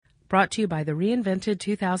brought to you by the reinvented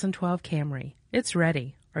 2012 Camry. It's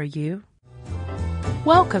ready. Are you?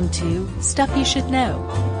 Welcome to Stuff You Should Know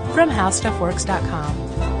from HowStuffWorks.com.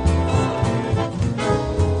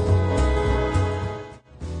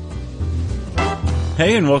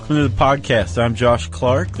 Hey, and welcome to the podcast. I'm Josh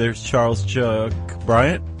Clark. There's Charles Chuck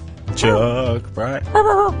Bryant. Chuck Bryant.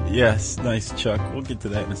 Yes, nice, Chuck. We'll get to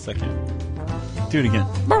that in a second. Do it again.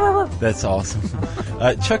 That's awesome.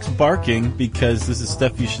 Chuck's barking because this is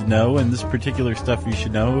Stuff You Should Know, and this particular Stuff You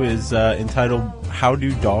Should Know is entitled, How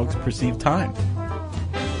Do Dogs Perceive Time?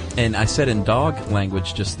 And I said in dog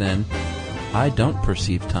language just then, I don't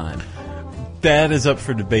perceive time. That is up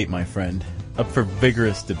for debate, my friend. Up for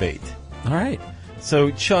vigorous debate. All right.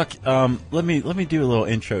 So, Chuck, let me do a little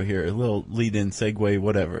intro here, a little lead-in, segue,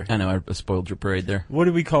 whatever. I know, I spoiled your parade there. What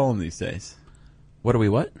do we call them these days? What are we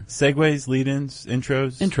what? Segues, lead-ins,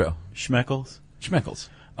 intros? Intro. Schmeckles? Schmeckles.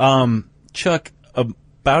 Chuck,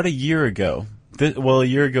 about a year ago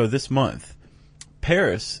this month,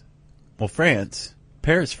 France,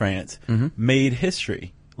 made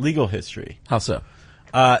history, legal history. How so?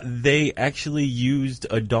 They actually used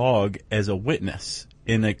a dog as a witness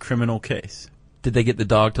in a criminal case. Did they get the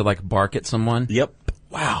dog to, bark at someone? Yep.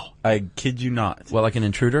 Wow. I kid you not. Well, like an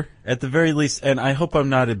intruder? At the very least, and I hope I'm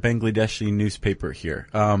not a Bangladeshi newspaper here,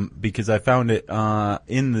 because I found it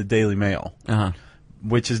in the Daily Mail,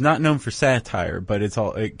 which is not known for satire, but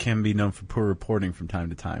it can be known for poor reporting from time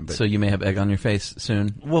to time. But so you may have egg on your face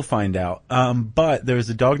soon? We'll find out. But there was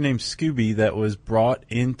a dog named Scooby that was brought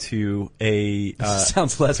into a...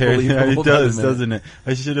 sounds less believable. It does, doesn't it?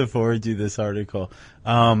 I should have forwarded you this article.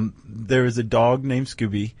 There was a dog named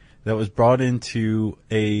Scooby that was brought into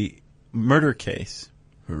a murder case,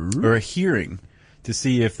 or a hearing, to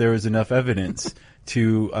see if there was enough evidence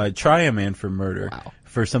to try a man for murder. Wow.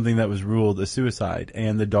 For something that was ruled a suicide,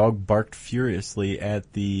 and the dog barked furiously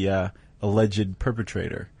at the alleged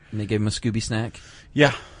perpetrator. And they gave him a Scooby snack?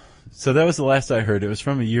 Yeah. So that was the last I heard. It was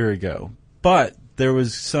from a year ago. But there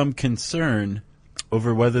was some concern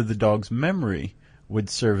over whether the dog's memory would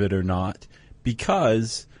serve it or not,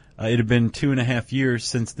 because it had been 2.5 years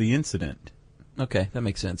since the incident. Okay, that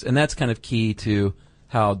makes sense. And that's kind of key to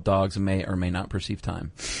how dogs may or may not perceive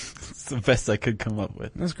time. It's the best I could come up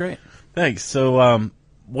with. That's great. Thanks. So,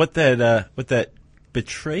 what that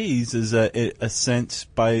betrays is a sense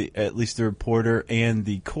by at least the reporter and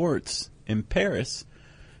the courts in Paris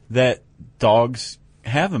that dogs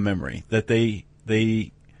have a memory. That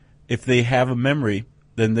if they have a memory,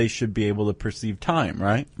 then they should be able to perceive time,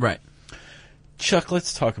 right? Right. Chuck,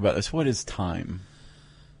 let's talk about this. What is time?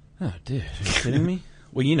 Oh, dude, are you kidding me?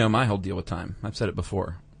 Well, you know my whole deal with time. I've said it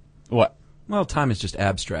before. What? Well, time is just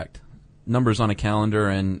abstract. Numbers on a calendar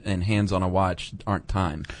and hands on a watch aren't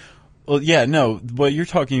time. Well, yeah, no. What you're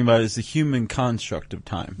talking about is the human construct of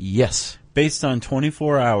time. Yes. Based on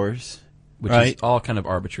 24 hours. Which right? is all kind of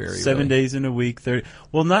arbitrary. 7 days in a week. 30.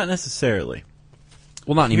 Well, not necessarily.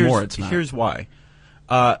 Well, not anymore, it's not. Here's why.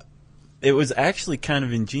 It was actually kind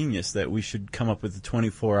of ingenious that we should come up with a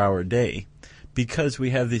 24-hour day, because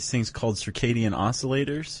we have these things called circadian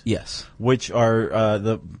oscillators. Yes. Which are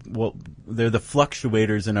they're the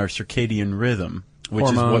fluctuators in our circadian rhythm, which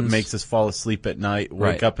Hormones. is what makes us fall asleep at night,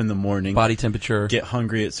 wake up in the morning, body temperature, get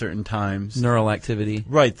hungry at certain times, neural activity.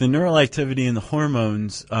 Right. The neural activity and the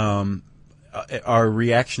hormones are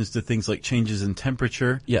reactions to things like changes in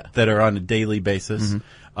temperature that are on a daily basis.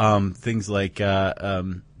 Mm-hmm. Things like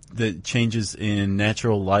the changes in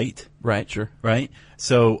natural light. Right, sure. Right?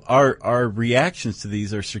 So our reactions to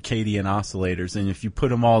these are circadian oscillators, and if you put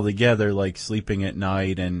them all together, like sleeping at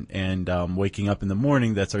night and waking up in the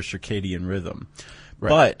morning, that's our circadian rhythm. Right.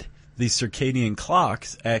 But these circadian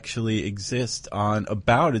clocks actually exist on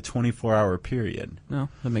about a 24-hour period. No,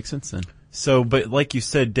 that makes sense then. So, but like you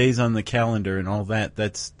said, days on the calendar and all that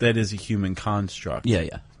is a human construct. Yeah,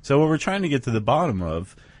 yeah. So what we're trying to get to the bottom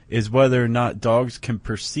of is whether or not dogs can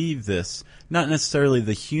perceive this, not necessarily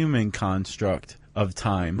the human construct of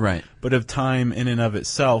time, right, but of time in and of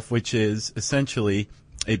itself, which is essentially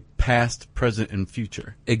a past, present, and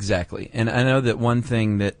future. Exactly. And I know that one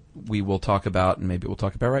thing that we will talk about, and maybe we'll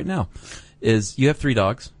talk about right now, is you have 3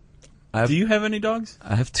 dogs. Do you have any dogs?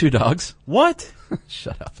 I have 2 dogs. What?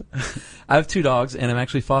 Shut up. I have 2 dogs, and I'm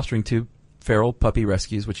actually fostering 2 feral puppy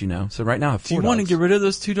rescues, which you know. So right now I have 4 dogs. Do you want to get rid of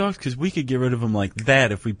those 2 dogs? Because we could get rid of them like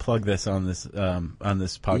that if we plug this on this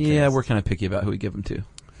podcast. Yeah, we're kind of picky about who we give them to.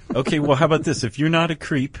 Okay, well, how about this? If you're not a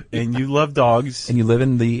creep and you love dogs, and you live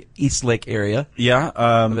in the East Lake area,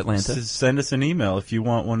 of Atlanta, send us an email if you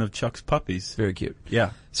want one of Chuck's puppies. Very cute. Yeah.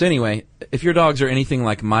 So anyway, if your dogs are anything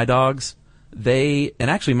like my dogs, and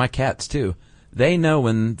actually my cats too, they know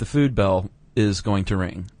when the food bell is going to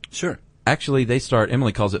ring. Sure. Actually,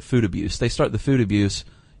 Emily calls it food abuse. They start the food abuse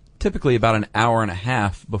typically about an hour and a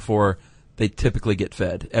half before they typically get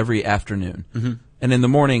fed every afternoon. Mm-hmm. And in the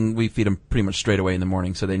morning, we feed them pretty much straight away in the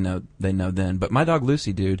morning, so they know then. But my dog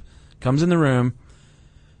Lucy, dude, comes in the room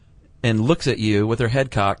and looks at you with her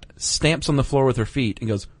head cocked, stamps on the floor with her feet, and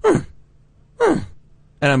goes, "Hum, hum."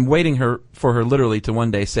 And I'm waiting for her literally to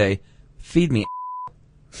one day say, "Feed me."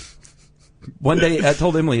 One day, I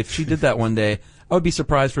told Emily if she did that one day, I would be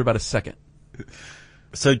surprised for about a second.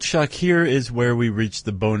 So, Chuck, here is where we reach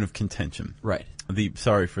the bone of contention. Right.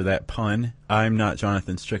 Sorry for that pun. I'm not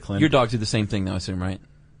Jonathan Strickland. Your dogs do the same thing, though, I assume, right?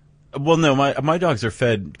 Well, no, my dogs are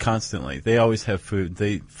fed constantly. They always have food.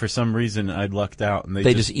 For some reason, I lucked out, and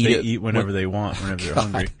they just eat whenever they want, whenever they're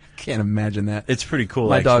hungry. I can't imagine that. It's pretty cool.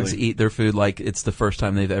 My actually. dogs eat their food like it's the first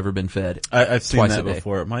time they've ever been fed. I've seen that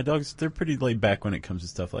before. My dogs, they're pretty laid back when it comes to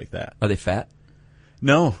stuff like that. Are they fat?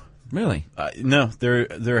 No, really? No,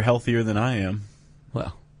 they're healthier than I am.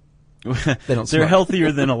 Well, they don't. They're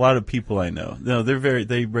healthier than a lot of people I know. No,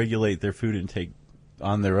 they regulate their food intake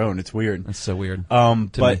on their own. It's weird. That's so weird.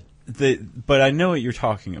 But I know what you're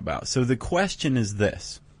talking about. So the question is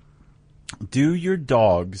this: do your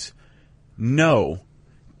dogs know,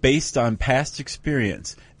 based on past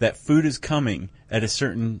experience, that food is coming at a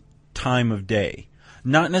certain time of day?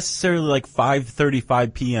 Not necessarily like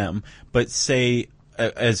 5:35 p.m., but say,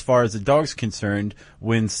 as far as the dog's concerned,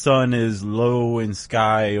 when sun is low in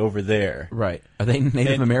sky over there. Right. Are they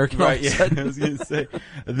Native American? Right, yeah. I was going to say.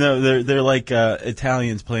 No, they're like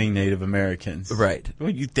Italians playing Native Americans. Right.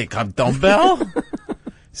 What, you think I'm dumbbell?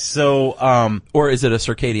 So, or is it a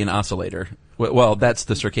circadian oscillator? Well, that's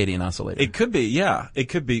the circadian oscillator. It could be, yeah. It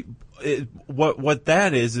could be. What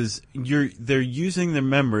that is they're using their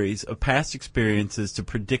memories of past experiences to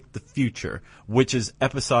predict the future, which is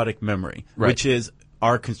episodic memory, right, which is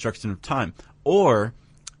our construction of time. Or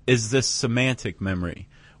is this semantic memory,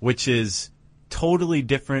 which is totally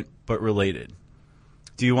different but related?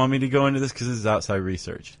 Do you want me to go into this? Because this is outside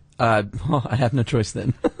research. Well, I have no choice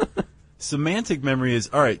then. Semantic memory is,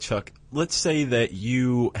 all right, Chuck, let's say that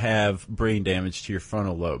you have brain damage to your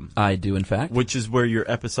frontal lobe. I do, in fact. Which is where your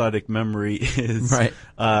episodic memory is, right,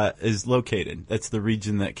 is located. That's the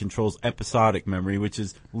region that controls episodic memory, which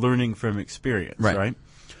is learning from experience, right?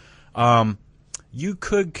 You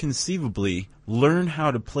could conceivably learn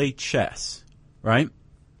how to play chess, right?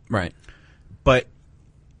 Right. But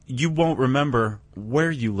you won't remember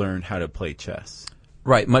where you learned how to play chess.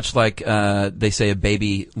 Right, much like they say a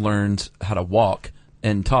baby learns how to walk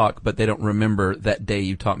and talk, but they don't remember that day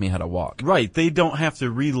you taught me how to walk. Right, they don't have to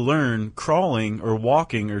relearn crawling or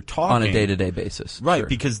walking or talking. On a day-to-day basis. Right, sure,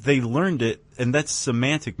 because they learned it, and that's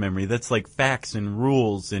semantic memory. That's like facts and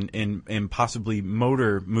rules and possibly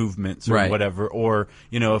motor movements or right, whatever. Or,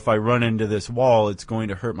 if I run into this wall, it's going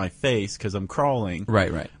to hurt my face because I'm crawling.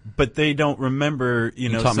 Right, right. But they don't remember,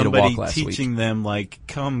 somebody teaching them, like,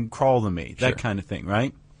 come crawl to me, that kind of thing,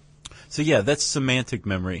 right? So, yeah, that's semantic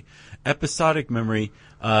memory. Episodic memory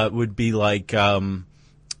would be like,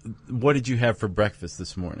 what did you have for breakfast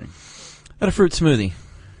this morning? I had a fruit smoothie.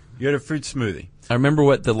 You had a fruit smoothie. I remember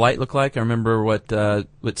what the light looked like. I remember what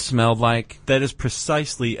it smelled like. That is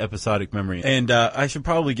precisely episodic memory. And I should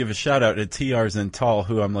probably give a shout out to T.R. Zental,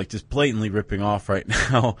 who I'm like just blatantly ripping off right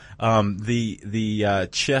now. The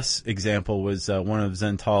chess example was one of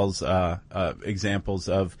Zental's examples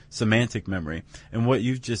of semantic memory. And what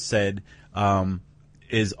you've just said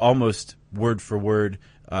is almost word for word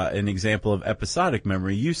an example of episodic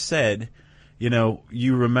memory. You said,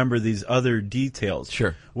 you remember these other details.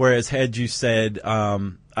 Sure. Whereas had you said, I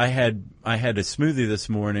had a smoothie this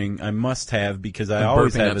morning, I must have because I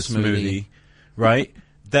always have a smoothie, right?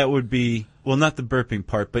 That would be, well, not the burping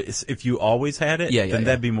part, but if you always had it, then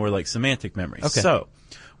that'd be more like semantic memory. Okay. So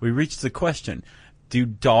we reached the question, do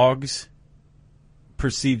dogs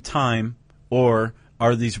perceive time, or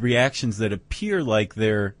are these reactions that appear like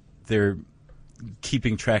they're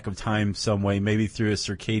keeping track of time some way, maybe through a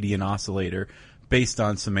circadian oscillator, based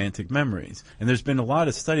on semantic memories? And there's been a lot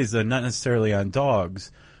of studies that are not necessarily on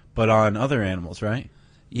dogs, but on other animals, right?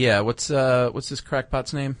 Yeah. What's this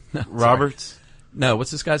crackpot's name? No, Roberts? No. What's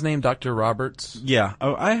this guy's name? Dr. Roberts? Yeah.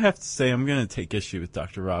 Oh, I have to say I'm going to take issue with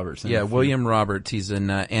Dr. Roberts. Yeah, William Roberts. He's an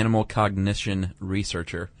animal cognition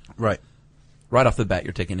researcher. Right. Right off the bat,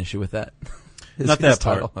 you're taking issue with that. Not that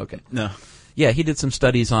title. part. Okay. No. Yeah, he did some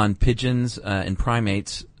studies on pigeons and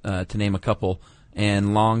primates, to name a couple,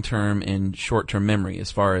 and long-term and short-term memory,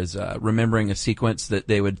 as far as remembering a sequence that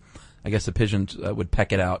they would, I guess the pigeons would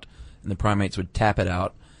peck it out, and the primates would tap it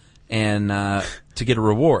out, and to get a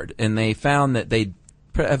reward. And they found that they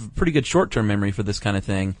have pretty good short-term memory for this kind of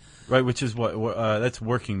thing. Right, which is that's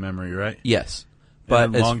working memory, right? Yes.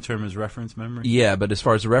 But But long-term is reference memory? yeah, but as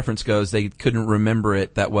far as the reference goes, they couldn't remember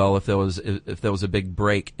it that well if there was a big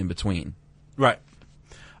break in between. Right.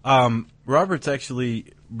 Roberts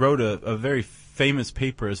actually wrote a very famous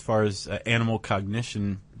paper as far as animal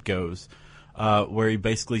cognition goes, where he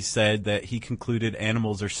basically said that he concluded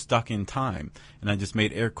animals are stuck in time. And I just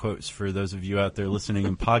made air quotes for those of you out there listening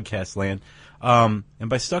in podcast land. And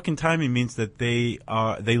by stuck in time, he means that they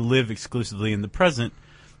live exclusively in the present,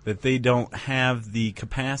 that they don't have the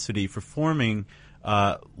capacity for forming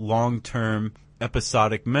long-term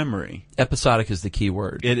episodic memory. Episodic is the key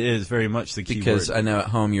word. It is very much the key Because word. I know at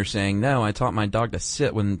home you're saying, no, I taught my dog to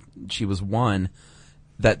sit when she was 1.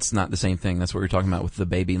 That's not the same thing. That's what you're talking about with the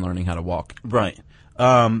baby learning how to walk. Right.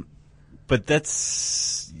 But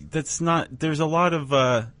that's not, there's a lot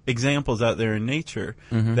of examples out there in nature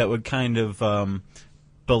that would kind of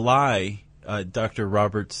belie Dr.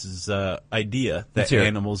 Roberts' idea that Let's hear it.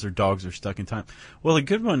 animals or dogs are stuck in time. Well, a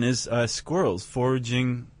good one is squirrels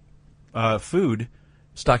foraging food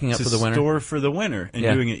Stocking up to for the winter. store for the winter and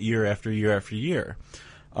Yeah. doing it year after year after year.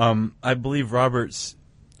 I believe Roberts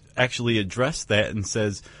actually addressed that and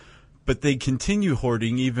says, but they continue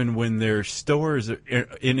hoarding even when their stores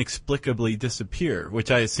inexplicably disappear,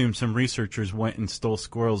 which I assume some researchers went and stole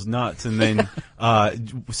squirrels' nuts and then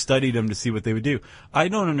studied them to see what they would do. I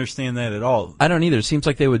don't understand that at all. I don't either. It seems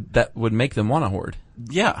like that would make them want to hoard.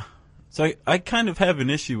 Yeah. So I kind of have an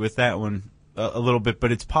issue with that one a little bit,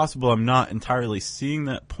 but it's possible I'm not entirely seeing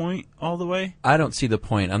that point all the way. I don't see the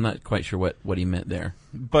point. I'm not quite sure what he meant there.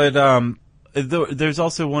 But there's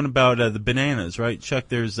also one about the bananas, right, Chuck?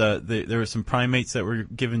 There were some primates that were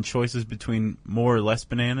given choices between more or less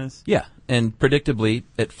bananas. Yeah, and predictably,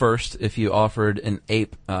 at first, if you offered an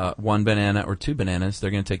ape 1 banana or 2 bananas,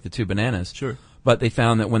 they're going to take the 2 bananas. Sure. But they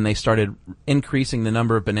found that when they started increasing the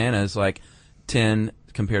number of bananas, like 10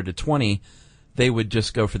 compared to 20, they would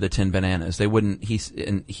just go for the 10 bananas. They wouldn't.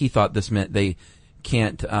 He thought this meant they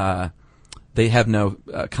can't. They have no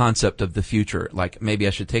concept of the future. Like, maybe I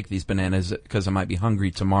should take these bananas because I might be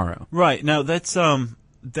hungry tomorrow. Right. Now, that's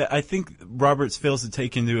that I think Roberts fails to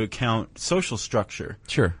take into account social structure.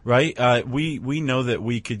 Sure. Right? We know that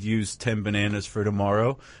we could use 10 bananas for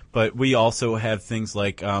tomorrow, but we also have things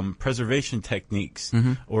like preservation techniques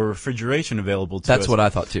or refrigeration available to us. That's what I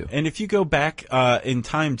thought, too. And if you go back in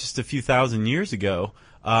time just a few thousand years ago,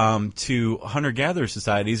 to hunter-gatherer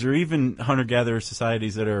societies or even hunter-gatherer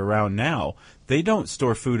societies that are around now, they don't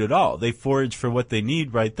store food at all. They forage for what they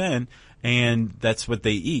need right then, and that's what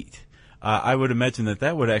they eat. I would imagine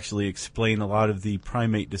that would actually explain a lot of the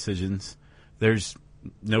primate decisions. There's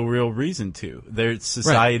no real reason to. Their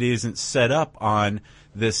society isn't set up on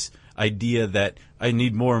this idea that I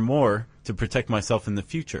need more and more to protect myself in the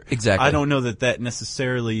future. Exactly. I don't know that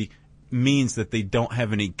necessarily means that they don't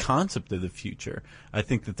have any concept of the future. I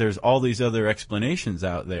think that there's all these other explanations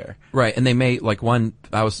out there. Right, and they may, like when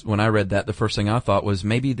I read that, the first thing I thought was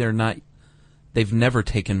maybe they've never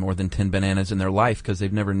taken more than 10 bananas in their life because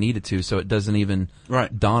they've never needed to, so it doesn't even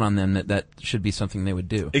dawn on them that should be something they would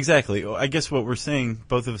do. Exactly. I guess what we're saying,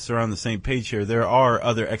 both of us are on the same page here, there are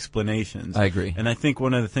other explanations. I agree. And I think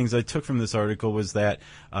one of the things I took from this article was that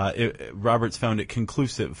Roberts found it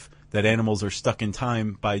conclusive that animals are stuck in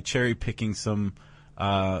time by cherry-picking some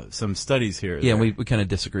studies here. Yeah, we kind of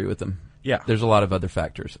disagree with them. Yeah. There's a lot of other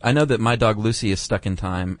factors. I know that my dog Lucy is stuck in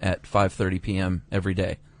time at 5:30 p.m. every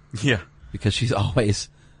day. Yeah. Because she's always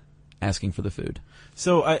asking for the food.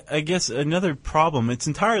 So I guess another problem, it's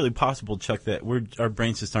entirely possible, Chuck, that our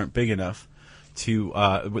brains just aren't big enough to,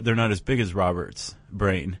 they're not as big as Robert's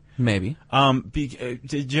brain. Maybe.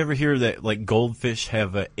 Did you ever hear that, like, goldfish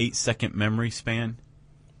have a 8-second memory span?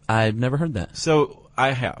 I've never heard that. So I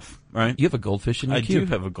have, right? You have a goldfish in your I cube.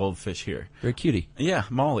 do have a goldfish here. Very cutie. Yeah,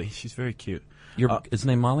 Molly. She's very cute. Is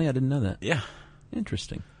name Molly? I didn't know that. Yeah.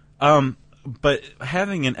 Interesting. But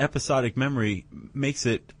having an episodic memory makes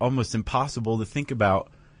it almost impossible to think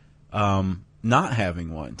about not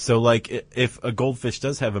having one. So, like, if a goldfish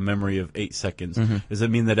does have a memory of 8 seconds, does it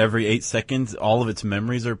mean that every 8 seconds all of its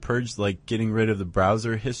memories are purged, like getting rid of the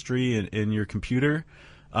browser history in your computer?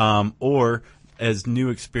 Or as new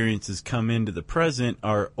experiences come into the present,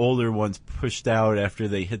 are older ones pushed out after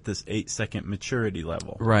they hit this 8-second maturity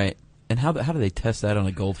level? Right. And how do they test that on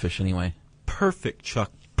a goldfish anyway? Perfect,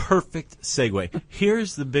 Chuck. Perfect segue.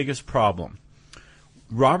 Here's the biggest problem.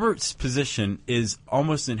 Robert's position is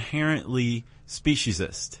almost inherently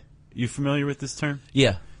speciesist. You familiar with this term?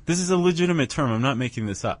 Yeah. This is a legitimate term. I'm not making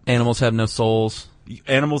this up. Animals have no souls.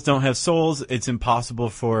 Animals don't have souls. It's impossible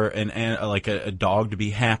for a dog to be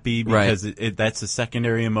happy because that's a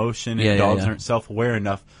secondary emotion, and dogs aren't self-aware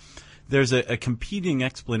enough. there's a competing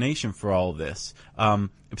explanation for all of this.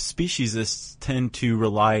 Speciesists tend to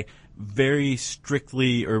rely very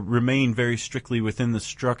strictly or remain very strictly within the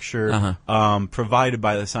structure provided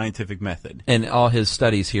by the scientific method. And all his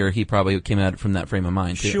studies here, he probably came at it from that frame of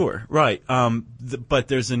mind, too. Sure, right. But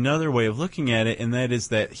there's another way of looking at it, and that is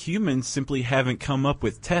that humans simply haven't come up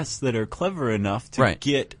with tests that are clever enough to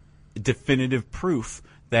get definitive proof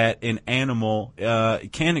that an animal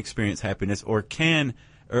can experience happiness or can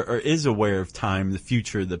or is aware of time, the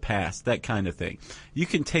future, the past, that kind of thing. You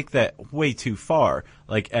can take that way too far,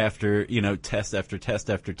 like after, test after test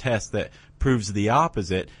after test that proves the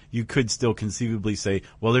opposite. You could still conceivably say,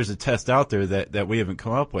 well, there's a test out there that we haven't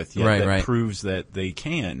come up with yet that proves that they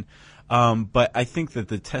can. But I think that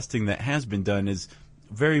the testing that has been done is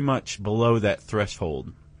very much below that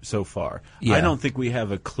threshold so far. Yeah. I don't think we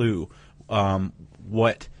have a clue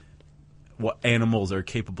what animals are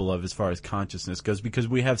capable of as far as consciousness goes, because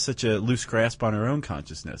we have such a loose grasp on our own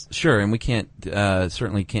consciousness. Sure, and we can't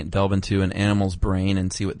certainly can't delve into an animal's brain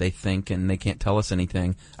and see what they think, and they can't tell us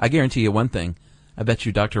anything. I guarantee you one thing. I bet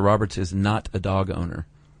you Dr. Roberts is not a dog owner.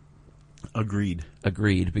 Agreed,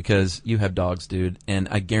 because you have dogs, dude, and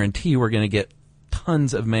I guarantee you we're going to get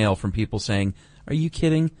tons of mail from people saying, "Are you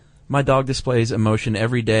kidding? My dog displays emotion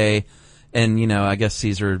every day." And, I guess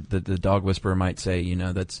Caesar, the dog whisperer, might say,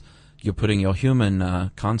 that's... You're putting your human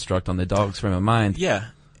construct on the dog's frame of mind. Yeah,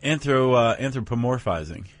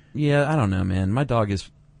 anthropomorphizing. Yeah, I don't know, man. My dog is...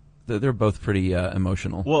 They're both pretty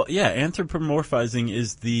emotional. Well, yeah, anthropomorphizing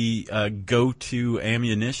is the go-to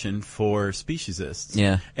ammunition for speciesists.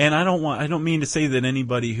 Yeah. And I don't mean to say that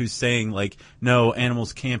anybody who's saying, no,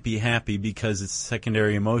 animals can't be happy because it's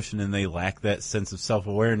secondary emotion and they lack that sense of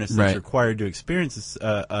self-awareness that's required to experience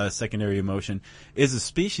a secondary emotion is a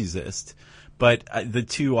speciesist. But the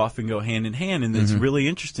two often go hand in hand, and it's really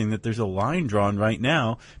interesting that there's a line drawn right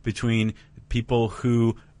now between people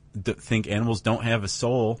who think animals don't have a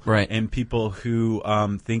soul and people who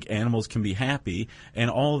think animals can be happy,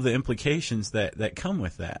 and all of the implications that come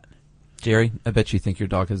with that. Jerry, I bet you think your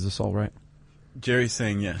dog has a soul, right? Jerry's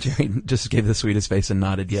saying yes. Jerry just gave the sweetest face and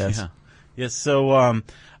nodded yes. Yeah. Yes, so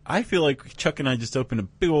I feel like Chuck and I just opened a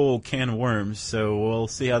big old can of worms, so we'll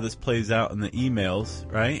see how this plays out in the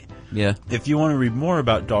emails, right? Yeah. If you want to read more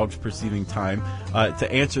about dogs perceiving time,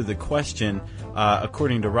 to answer the question,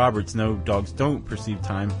 according to Roberts, no, dogs don't perceive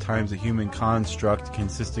time. Time's a human construct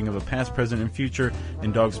consisting of a past, present, and future,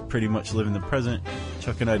 and dogs pretty much live in the present.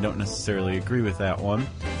 Chuck and I don't necessarily agree with that one.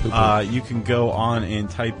 You can go on and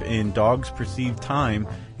type in dogs perceive time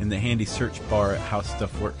in the handy search bar at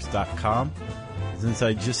howstuffworks.com. Since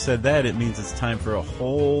I just said that, it means it's time for a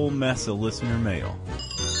whole mess of listener mail.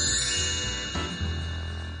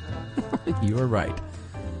 You are right.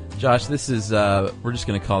 Josh, this is, we're just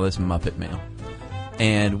going to call this Muppet Mail.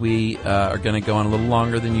 And we are going to go on a little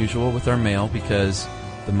longer than usual with our mail because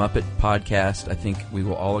the Muppet podcast, I think we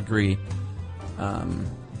will all agree,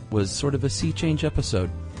 was sort of a sea change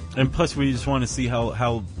episode. And plus, we just want to see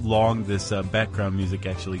how long this background music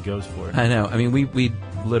actually goes for. I know. I mean, we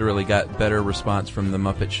literally got better response from the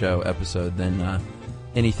Muppet Show episode than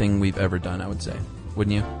anything we've ever done, I would say.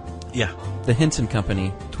 Wouldn't you? Yeah. The Henson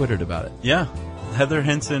Company twittered about it. Yeah. Heather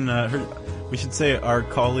Henson, we should say our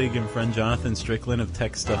colleague and friend Jonathan Strickland of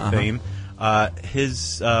Tech Stuff fame,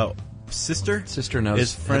 his sister knows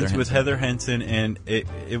is friends with Heather Henson, and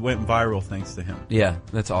it went viral thanks to him. Yeah,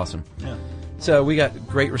 that's awesome. Yeah. So we got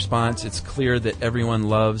great response. It's clear that everyone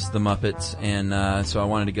loves the Muppets, and so I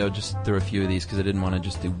wanted to go just through a few of these because I didn't want to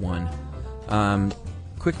just do one.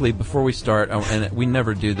 Quickly, before we start, and we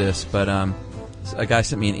never do this, but a guy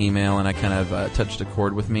sent me an email, and I kind of touched a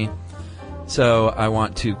chord with me. So I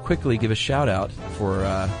want to quickly give a shout-out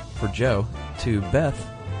for Joe to Beth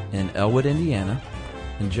in Elwood, Indiana.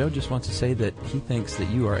 And Joe just wants to say that he thinks that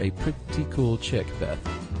you are a pretty cool chick, Beth.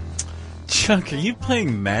 Chuck, are you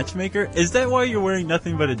playing matchmaker? Is that why you're wearing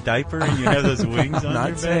nothing but a diaper and you have those wings on your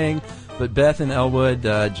back? Not saying, but Beth in Elwood,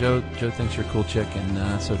 Joe thinks you're a cool chick,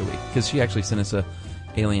 and so do we. Because she actually sent us a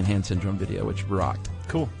Alien Hand Syndrome video, which rocked.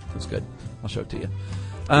 Cool. It was good. I'll show it to you.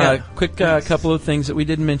 Quick couple of things that we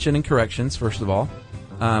didn't mention in corrections. First of all,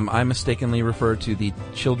 I mistakenly referred to the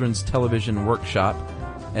Children's Television Workshop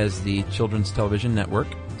as the Children's Television Network,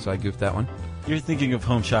 so I goofed that one. You're thinking of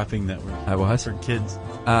Home Shopping Network. I was. For kids.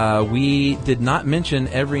 We did not mention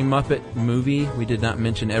every Muppet movie. We did not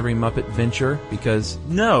mention every Muppet venture because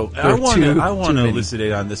I want to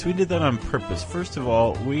elucidate on this. We did that on purpose. First of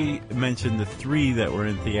all, we mentioned the 3 that were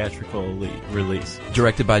in theatrical release.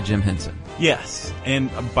 Directed by Jim Henson. Yes.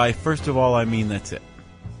 And by first of all, I mean that's it.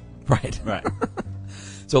 Right. Right.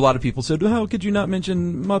 So a lot of people said, "How could you not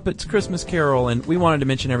mention Muppets Christmas Carol?" And we wanted to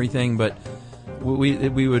mention everything, but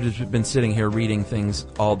we would have been sitting here reading things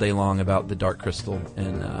all day long about the Dark Crystal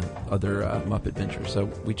and other Muppet Adventures. So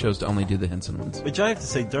we chose to only do the Henson ones. Which I have to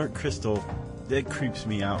say, Dark Crystal, that creeps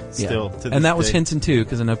me out still. To this and that was day. Henson too,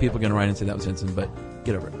 because I know people are going to write and say that was Henson, but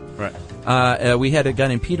get over it. Right. We had a guy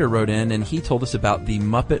named Peter wrote in, and he told us about the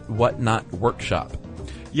Muppet Whatnot Workshop.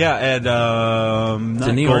 Yeah, at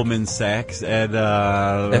not New York. Goldman Sachs, at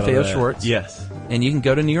FAO Schwartz. Yes. And you can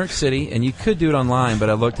go to New York City, and you could do it online, but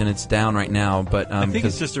I looked and it's down right now. But I think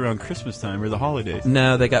it's just around Christmas time or the holidays.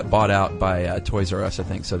 No, they got bought out by Toys R Us, I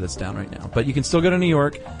think, so that's down right now. But you can still go to New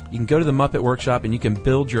York. You can go to the Muppet Workshop, and you can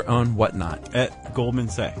build your own Whatnot. At Goldman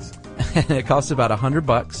Sachs. And it costs about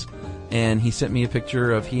 $100. And he sent me a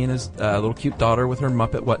picture of he and his little cute daughter with her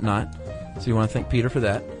Muppet Whatnot. So you want to thank Peter for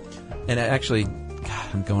that. And actually, God,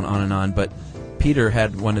 I'm going on and on, but Peter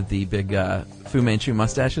had one of the big Fu Manchu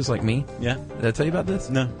mustaches like me. Yeah. Did I tell you about this?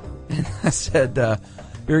 No. And I said,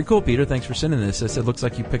 very cool, Peter. Thanks for sending this. I said, looks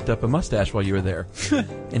like you picked up a mustache while you were there.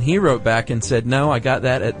 And he wrote back and said, no, I got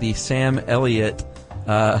that at the Sam Elliott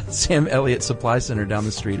Supply Center down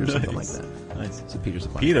the street or something like that. Nice. So Peter's a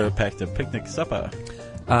fun Peter packed a picnic supper.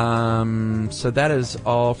 So that is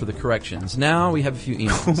all for the corrections. Now we have a few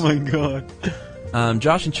emails. Oh my god.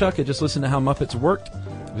 Josh and Chuck had just listened to how Muppets worked.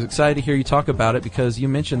 I was excited to hear you talk about it because you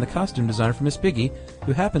mentioned the costume designer for Miss Piggy,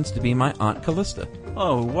 who happens to be my Aunt Callista.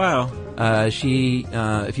 Oh, wow. She,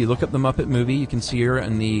 if you look up the Muppet movie, you can see her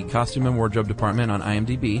in the costume and wardrobe department on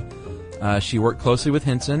IMDb. She worked closely with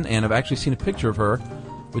Henson, and I've actually seen a picture of her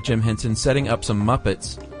with Jim Henson setting up some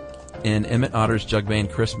Muppets in Emmett Otter's Jug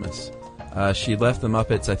Band Christmas. She left the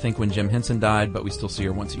Muppets, I think, when Jim Henson died, but we still see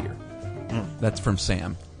her once a year. That's from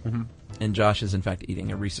Sam. Mm-hmm. And Josh is, in fact,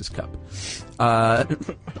 eating a Reese's Cup.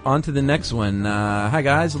 On to the next one. Hi,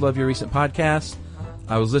 guys. I love your recent podcast.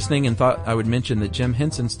 I was listening and thought I would mention that Jim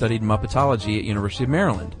Henson studied Muppetology at University of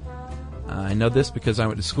Maryland. I know this because I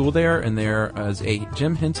went to school there, and there is a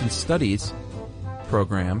Jim Henson Studies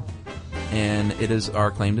program, and it is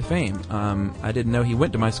our claim to fame. I didn't know he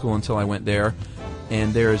went to my school until I went there,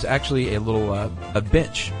 and there is actually a little a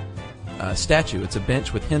bench statue. It's a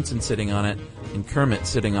bench with Henson sitting on it and Kermit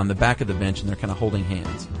sitting on the back of the bench, and they're kind of holding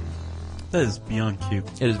hands. That is beyond cute.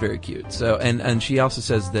 It is very cute. So, and she also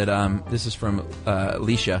says that this is from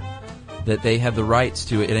Alicia, that they have the rights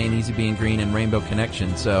to It Ain't Easy Being Green and Rainbow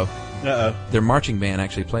Connection. So their marching band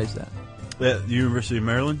actually plays that. At the University of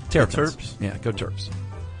Maryland? Terrapins. Terps? Yeah, go Terps.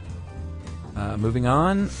 Moving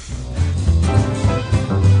on.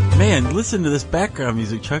 Man, listen to this background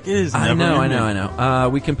music, Chuck. It is I never ending. know.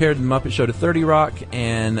 We compared the Muppet Show to 30 Rock,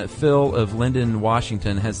 and Phil of Linden,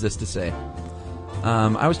 Washington has this to say.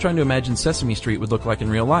 I was trying to imagine Sesame Street would look like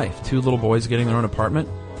in real life. 2 little boys getting their own apartment,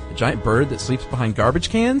 a giant bird that sleeps behind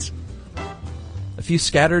garbage cans, a few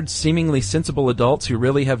scattered, seemingly sensible adults who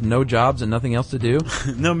really have no jobs and nothing else to do.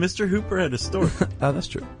 No, Mr. Hooper had a store. Oh, that's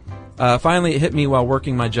true. Finally, it hit me while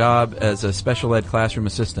working my job as a special ed classroom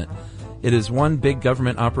assistant. It is one big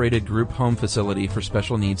government-operated group home facility for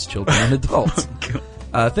special needs children and adults.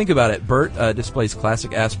 Think about it. Bert displays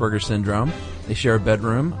classic Asperger's syndrome. They share a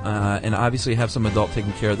bedroom and obviously have some adult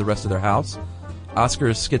taking care of the rest of their house. Oscar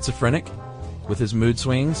is schizophrenic with his mood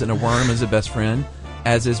swings, and a worm is a best friend,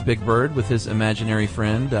 as is Big Bird with his imaginary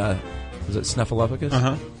friend. Was it Snuffleupagus?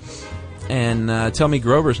 Uh-huh. And tell me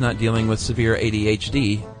Grover's not dealing with severe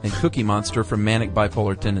ADHD and Cookie Monster from manic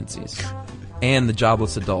bipolar tendencies. And the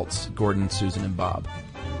jobless adults, Gordon, Susan, and Bob.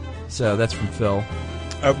 So that's from Phil.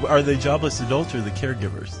 Are they jobless adults or the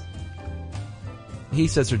caregivers? He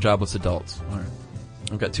says they're jobless adults. All right.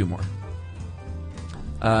 I've got 2 more.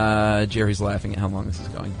 Jerry's laughing at how long this is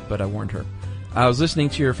going, but I warned her. I was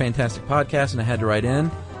listening to your fantastic podcast, and I had to write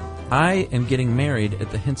in. I am getting married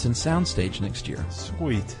at the Henson Soundstage next year.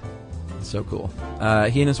 Sweet. So cool.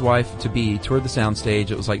 He and his wife-to-be toured the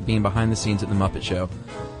soundstage. It was like being behind the scenes at the Muppet Show.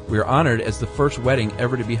 We were honored as the first wedding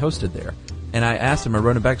ever to be hosted there. And I asked him, I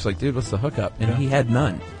wrote him back, I was like, dude, what's the hookup? And he had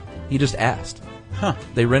none. He just asked. Huh.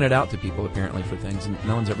 They rent it out to people, apparently, for things, and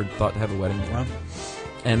no one's ever thought to have a wedding there. Wow.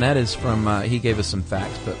 And that is from, he gave us some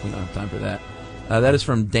facts, but we don't have time for that. That is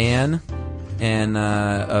from Dan and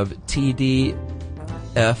of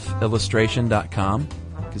tdfillustration.com,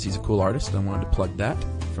 because he's a cool artist. I wanted to plug that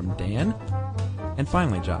from Dan. And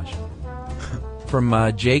finally, Josh, from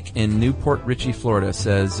Jake in Newport Richey, Florida,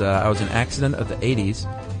 says, I was an accident of the 80s,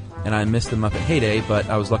 and I missed the Muppet heyday, but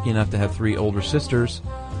I was lucky enough to have 3 older sisters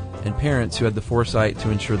and parents who had the foresight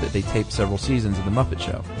to ensure that they taped several seasons of the Muppet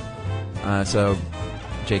Show. So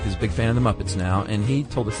Jake is a big fan of the Muppets now, and he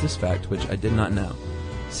told us this fact, which I did not know.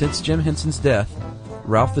 Since Jim Henson's death,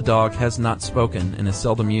 Ralph the dog has not spoken and is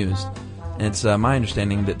seldom used. And it's my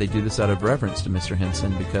understanding that they do this out of reverence to Mr.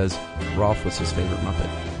 Henson because Rolf was his favorite Muppet.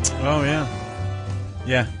 Oh, yeah.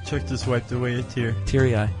 Yeah, Chuck just wiped away a tear.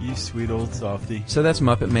 Teary eye. You sweet old softy. So that's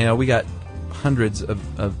Muppet Mail. We got hundreds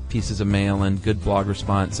of pieces of mail and good blog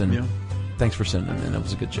response, and thanks for sending them in. It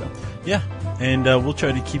was a good show. Yeah, and we'll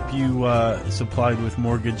try to keep you supplied with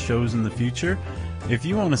more good shows in the future. If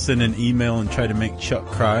you want to send an email and try to make Chuck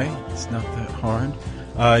cry, it's not that hard.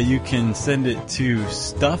 You can send it to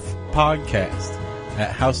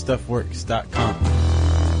stuffpodcast@howstuffworks.com.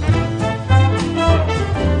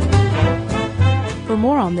 For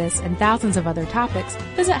more on this and thousands of other topics,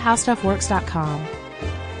 visit howstuffworks.com.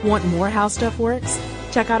 Want more How Stuff Works?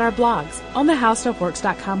 Check out our blogs on the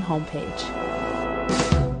howstuffworks.com homepage.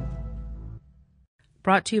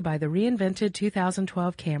 Brought to you by the reinvented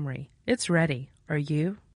 2012 Camry. It's ready. Are you?